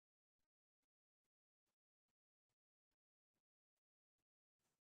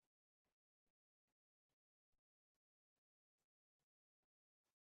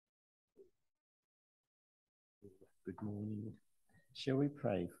Good morning. Shall we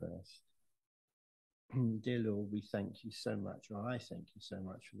pray first? Dear Lord, we thank you so much, or I thank you so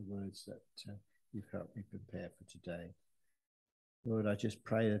much for the words that you've helped me prepare for today. Lord, I just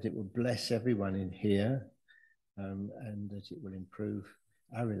pray that it will bless everyone in here and that it will improve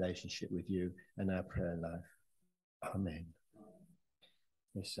our relationship with you and our prayer life. Amen.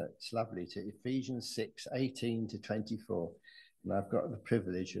 It's lovely to Ephesians 6:18 to 24. And I've got the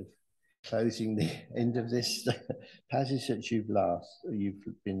privilege of closing the end of this passage that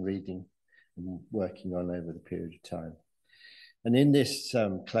you've been reading and working on over the period of time. And in this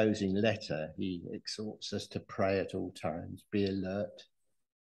closing letter, he exhorts us to pray at all times, be alert,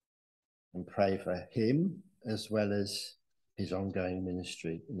 and pray for him as well as his ongoing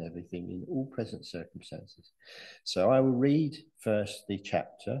ministry and everything in all present circumstances. So I will read first the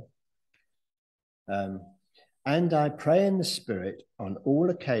chapter. And I pray in the Spirit on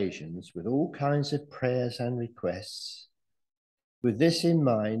all occasions with all kinds of prayers and requests. With this in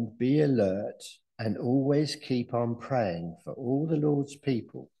mind, be alert and always keep on praying for all the Lord's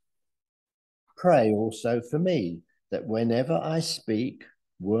people. Pray also for me, that whenever I speak,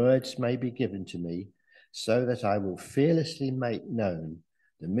 words may be given to me, so that I will fearlessly make known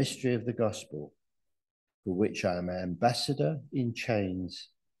the mystery of the gospel, for which I am an ambassador in chains.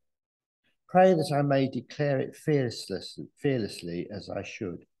 Pray that I may declare it fearlessly as I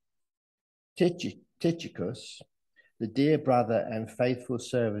should. Tychicus, the dear brother and faithful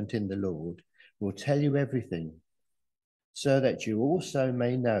servant in the Lord, will tell you everything, so that you also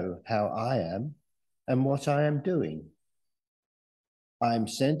may know how I am and what I am doing. I am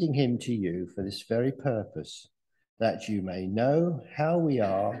sending him to you for this very purpose, that you may know how we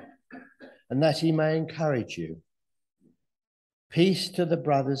are and that he may encourage you. Peace to the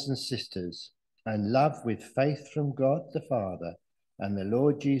brothers and sisters, and love with faith from God the Father and the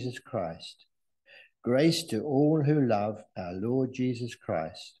Lord Jesus Christ. Grace to all who love our Lord Jesus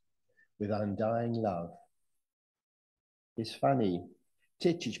Christ with undying love. It's funny,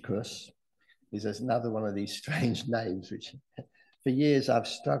 Tychicus is another one of these strange names which for years I've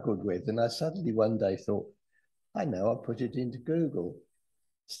struggled with, and I suddenly one day thought, I know, I'll put it into Google,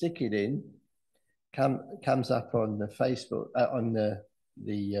 stick it in, comes up on the Facebook, on the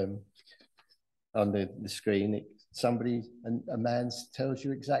screen. A man tells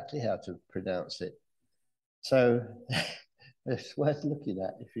you exactly how to pronounce it. So it's worth looking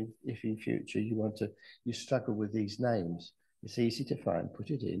at if in future you struggle with these names. It's easy to find,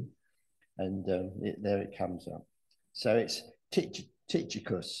 put it in, and there it comes up. So it's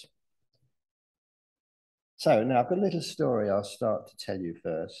Tychicus. So now I've got a little story I'll start to tell you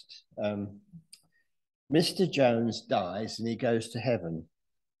first. Mr. Jones dies and he goes to heaven.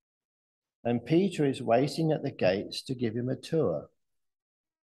 And Peter is waiting at the gates to give him a tour.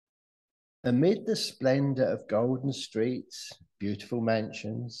 Amid the splendor of golden streets, beautiful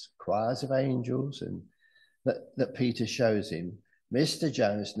mansions, choirs of angels, and that Peter shows him, Mr.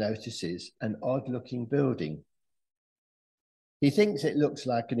 Jones notices an odd-looking building. He thinks it looks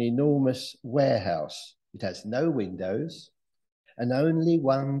like an enormous warehouse. It has no windows and only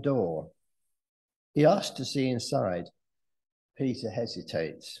one door. He asks to see inside. Peter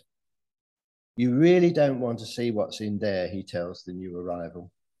hesitates. You really don't want to see what's in there, he tells the new arrival.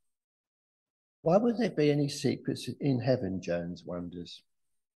 Why would there be any secrets in heaven, Jones wonders.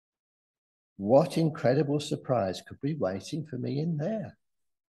 What incredible surprise could be waiting for me in there?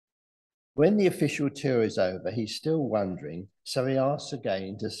 When the official tour is over, he's still wondering, so he asks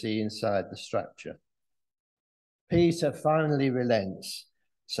again to see inside the structure. Peter finally relents.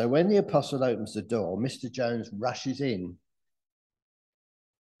 So when the apostle opens the door, Mr. Jones rushes in.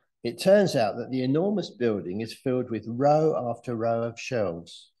 It turns out that the enormous building is filled with row after row of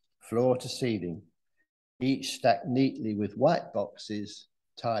shelves, floor to ceiling, each stacked neatly with white boxes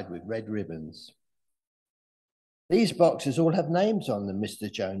tied with red ribbons. These boxes all have names on them, Mr.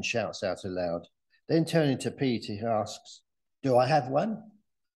 Jones shouts out aloud. Then turning to Peter, he asks, do I have one?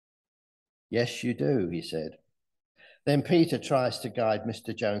 Yes, you do, he said. Then Peter tries to guide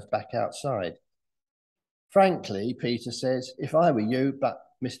Mr. Jones back outside. Frankly, Peter says, if I were you, but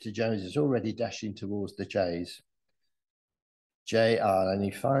Mr. Jones is already dashing towards the J's. and he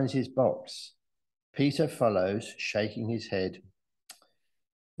finds his box. Peter follows, shaking his head.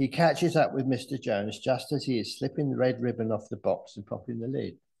 He catches up with Mr. Jones just as he is slipping the red ribbon off the box and popping the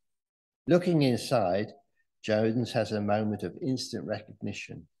lid. Looking inside, Jones has a moment of instant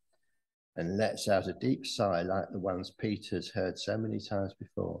recognition and lets out a deep sigh like the ones Peter's heard so many times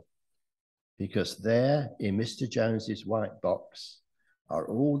before. Because there in Mr. Jones's white box are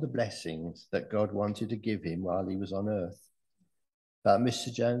all the blessings that God wanted to give him while he was on earth. But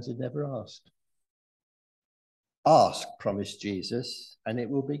Mr. Jones had never asked. Ask, promised Jesus, and it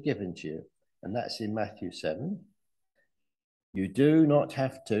will be given to you. And that's in Matthew 7. You do not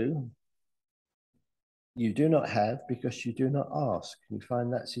have to. You do not have because you do not ask. You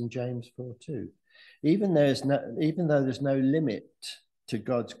find that's in James 4 too. Even though there's no limit to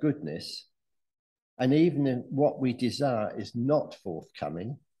God's goodness, and even if what we desire is not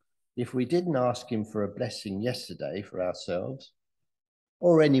forthcoming, if we didn't ask him for a blessing yesterday for ourselves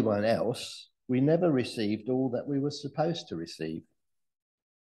or anyone else, we never received all that we were supposed to receive.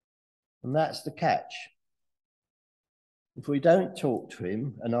 And that's the catch. If we don't talk to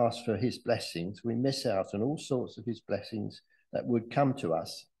him and ask for his blessings, we miss out on all sorts of his blessings that would come to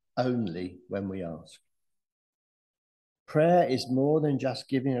us only when we ask. Prayer is more than just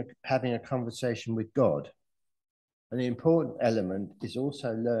having a conversation with God. An important element is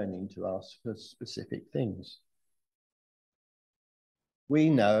also learning to ask for specific things. We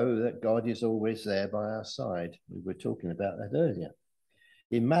know that God is always there by our side. We were talking about that earlier.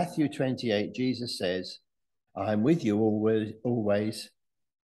 In Matthew 28, Jesus says, I am with you always,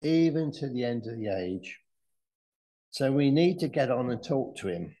 even to the end of the age. So we need to get on and talk to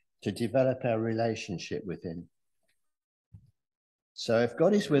him to develop our relationship with him. So if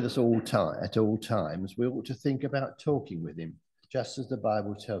God is with us at all times, we ought to think about talking with him, just as the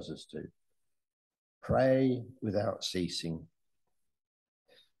Bible tells us to. Pray without ceasing.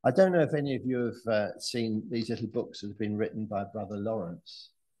 I don't know if any of you have seen these little books that have been written by Brother Lawrence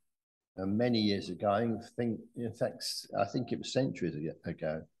many years ago. I think it was centuries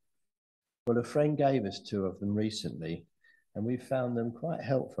ago. Well, a friend gave us 2 of them recently, and we found them quite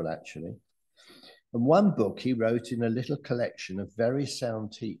helpful, actually. And one book he wrote in a little collection of very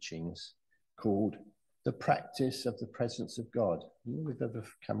sound teachings called The Practice of the Presence of God. I don't know if you've ever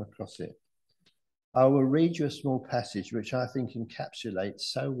come across it. I will read you a small passage which I think encapsulates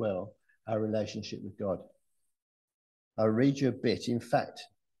so well our relationship with God. I'll read you a bit. In fact,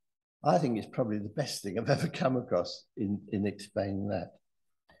 I think it's probably the best thing I've ever come across in explaining that.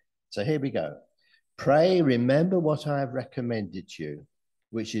 So here we go. Pray, remember what I have recommended to you,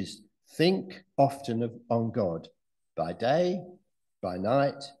 which is think often on God, by day, by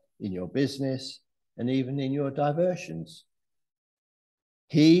night, in your business, and even in your diversions.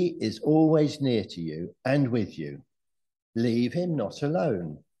 He is always near to you and with you. Leave him not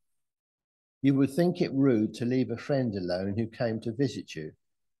alone. You would think it rude to leave a friend alone who came to visit you.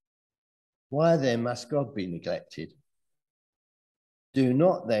 Why then must God be neglected? Do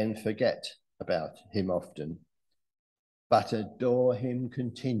not then forget about him often, but adore him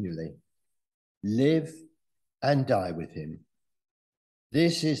continually. Live and die with him.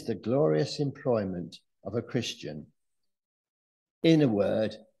 This is the glorious employment of a Christian. In a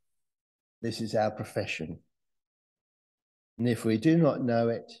word, this is our profession. And if we do not know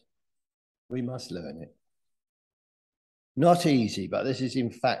it, we must learn it. Not easy, but this is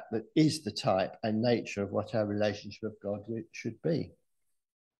in fact the type and nature of what our relationship with God should be.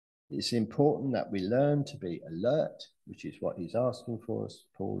 It's important that we learn to be alert, which is what he's asking for us,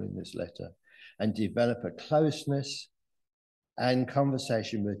 Paul, in this letter, and develop a closeness and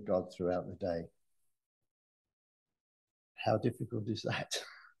conversation with God throughout the day. How difficult is that?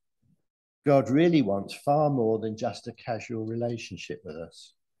 God really wants far more than just a casual relationship with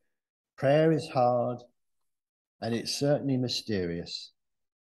us. Prayer is hard, and it's certainly mysterious.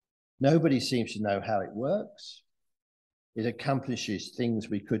 Nobody seems to know how it works. It accomplishes things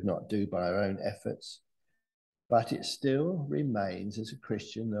we could not do by our own efforts, but it still remains, as a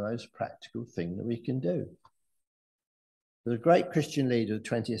Christian, the most practical thing that we can do. The great Christian leader of the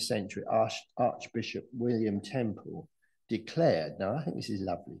 20th century, Archbishop William Temple, declared, now I think this is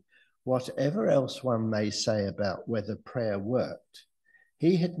lovely, whatever else one may say about whether prayer worked,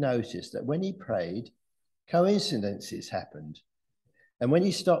 he had noticed that when he prayed, coincidences happened. And when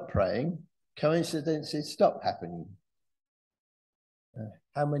he stopped praying, coincidences stopped happening.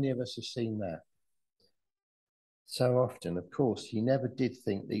 How many of us have seen that? So often, of course, he never did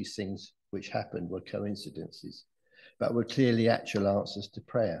think these things which happened were coincidences, but were clearly actual answers to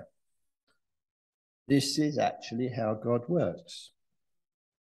prayer. This is actually how God works.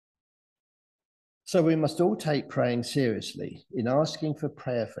 So we must all take praying seriously. In asking for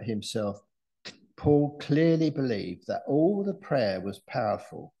prayer for himself, Paul clearly believed that all the prayer was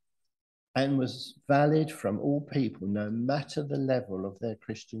powerful and was valid from all people, no matter the level of their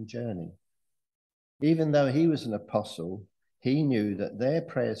Christian journey. Even though he was an apostle, he knew that their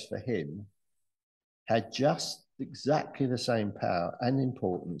prayers for him had just exactly the same power and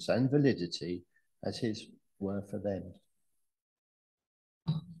importance and validity as his were for them.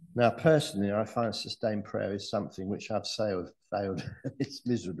 Now, personally, I find sustained prayer is something which I've failed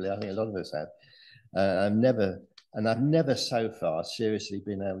miserably. I think a lot of us have. I've never And I've never so far seriously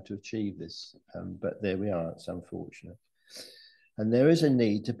been able to achieve this, but there we are, it's unfortunate. And there is a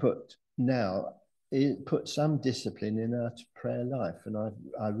need to put some discipline in our prayer life. And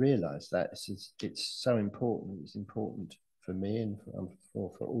I realise that it's so important. It's important for me and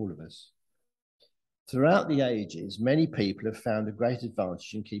for all of us. Throughout the ages, many people have found a great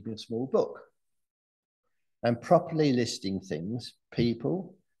advantage in keeping a small book and properly listing things,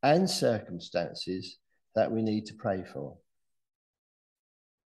 people, and circumstances that we need to pray for,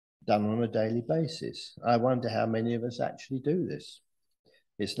 done on a daily basis. I wonder how many of us actually do this.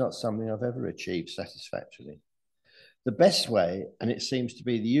 It's not something I've ever achieved satisfactorily. The best way, and it seems to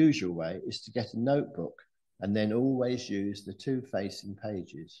be the usual way, is to get a notebook and then always use the two facing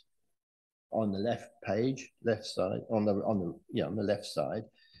pages. On the left side, on the left side,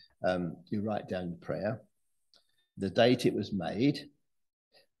 you write down the prayer, the date it was made,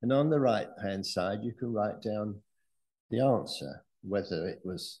 and on the right-hand side, you can write down the answer,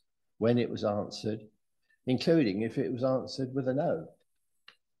 when it was answered, including if it was answered with a no.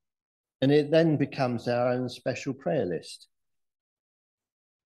 And it then becomes our own special prayer list.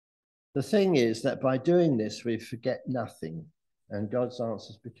 The thing is that by doing this, we forget nothing and God's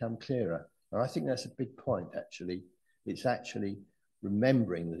answers become clearer. And I think that's a big point, actually. It's actually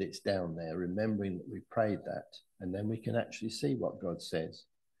remembering that it's down there, remembering that we prayed that, and then we can actually see what God says.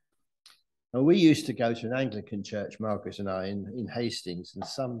 Well, we used to go to an Anglican church, Margaret and I, in Hastings, and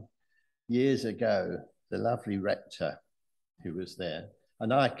some years ago, the lovely rector who was there,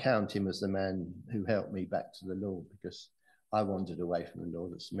 and I count him as the man who helped me back to the Lord, because I wandered away from the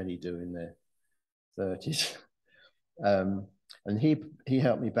Lord, as many do in their 30s. And he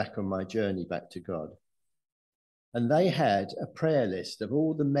helped me back on my journey back to God. And they had a prayer list of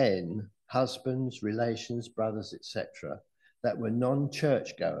all the men, husbands, relations, brothers, etc., that were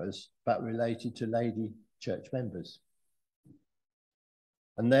non-church goers, but related to lady church members.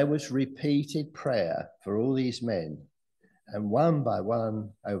 And there was repeated prayer for all these men. And one by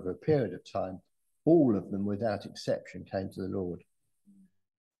one, over a period of time, all of them without exception came to the Lord.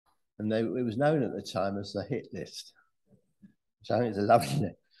 And it was known at the time as the hit list. So I think it's a lovely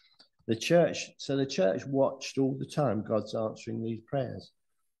name. The church watched all the time God's answering these prayers.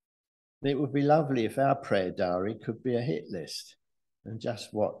 And it would be lovely if our prayer diary could be a hit list and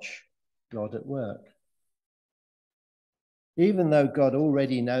just watch God at work. Even though God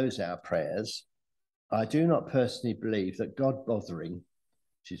already knows our prayers, I do not personally believe that God bothering,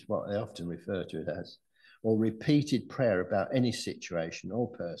 which is what they often refer to it as, or repeated prayer about any situation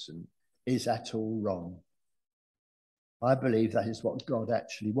or person is at all wrong. I believe that is what God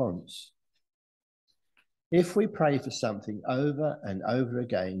actually wants. If we pray for something over and over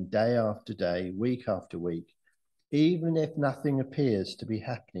again, day after day, week after week, even if nothing appears to be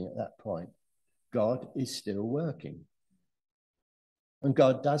happening at that point, God is still working. And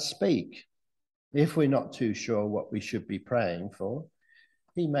God does speak. If we're not too sure what we should be praying for,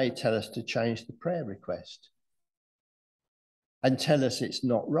 he may tell us to change the prayer request and tell us it's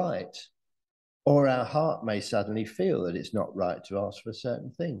not right. Or our heart may suddenly feel that it's not right to ask for a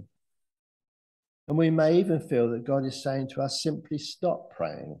certain thing. And we may even feel that God is saying to us, simply stop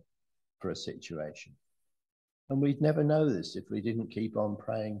praying for a situation. And we'd never know this if we didn't keep on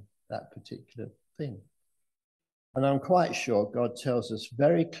praying that particular thing. And I'm quite sure God tells us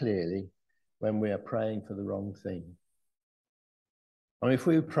very clearly when we are praying for the wrong thing. And if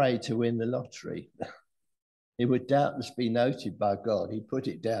we pray to win the lottery, it would doubtless be noted by God. He'd put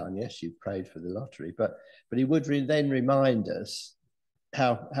it down, yes, you've prayed for the lottery, but he would then remind us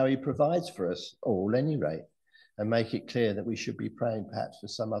how he provides for us all, any rate, and make it clear that we should be praying perhaps for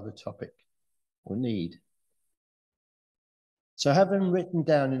some other topic or need. So having written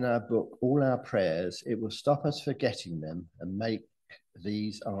down in our book all our prayers, it will stop us forgetting them and make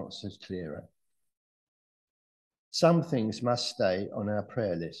these answers clearer. Some things must stay on our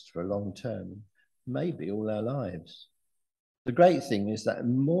prayer list for a long term, maybe all our lives. The great thing is that the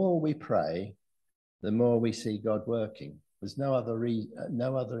more we pray, the more we see God working. There's no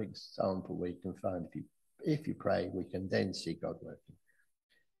other example we can find. If you pray, we can then see God working.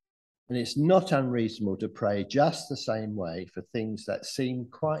 And it's not unreasonable to pray just the same way for things that seem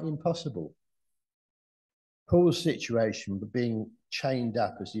quite impossible. Paul's situation, being chained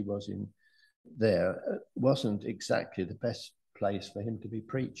up as he was in there, wasn't exactly the best place for him to be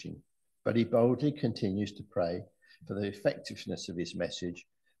preaching. But he boldly continues to pray for the effectiveness of his message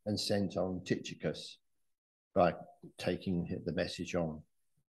and sent on Tychicus by taking the message on.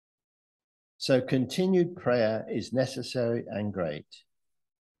 So continued prayer is necessary and great.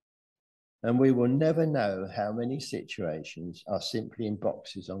 And we will never know how many situations are simply in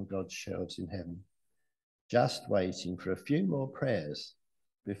boxes on God's shelves in heaven, just waiting for a few more prayers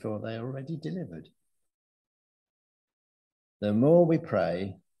before they are already delivered. The more we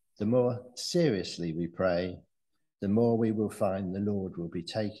pray, the more seriously we pray, the more we will find the Lord will be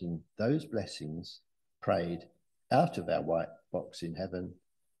taking those blessings prayed out of our white box in heaven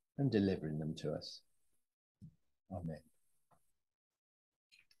and delivering them to us. Amen.